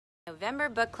November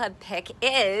book club pick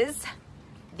is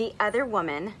The Other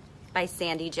Woman by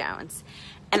Sandy Jones.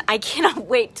 And I cannot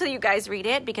wait till you guys read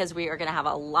it because we are going to have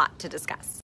a lot to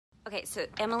discuss. Okay, so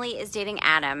Emily is dating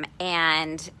Adam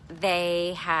and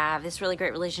they have this really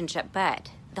great relationship, but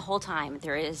the whole time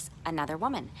there is another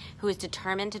woman who is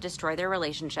determined to destroy their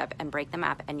relationship and break them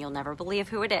up, and you'll never believe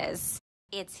who it is.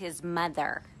 It's his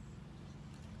mother.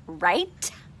 Right?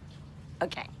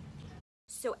 Okay.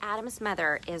 So Adam's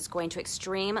mother is going to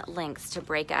extreme lengths to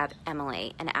break up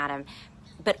Emily and Adam,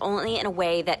 but only in a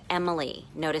way that Emily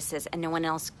notices and no one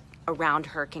else around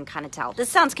her can kind of tell. This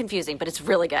sounds confusing, but it's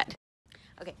really good.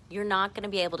 Okay, you're not going to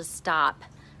be able to stop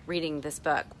reading this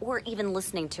book or even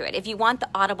listening to it. If you want the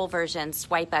Audible version,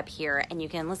 swipe up here and you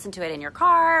can listen to it in your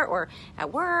car or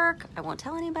at work. I won't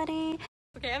tell anybody.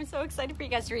 Okay, I'm so excited for you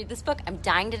guys to read this book. I'm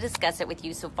dying to discuss it with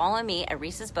you, so follow me at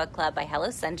Reese's Book Club by Hello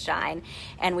Sunshine,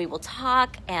 and we will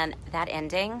talk. And that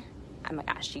ending, oh my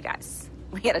gosh, you guys,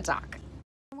 we gotta talk.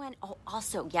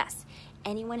 Also, yes,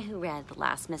 anyone who read The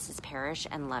Last Mrs. Parrish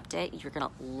and loved it, you're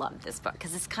gonna love this book,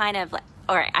 because it's kind of like,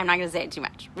 all right, I'm not gonna say it too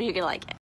much, but you're gonna like it.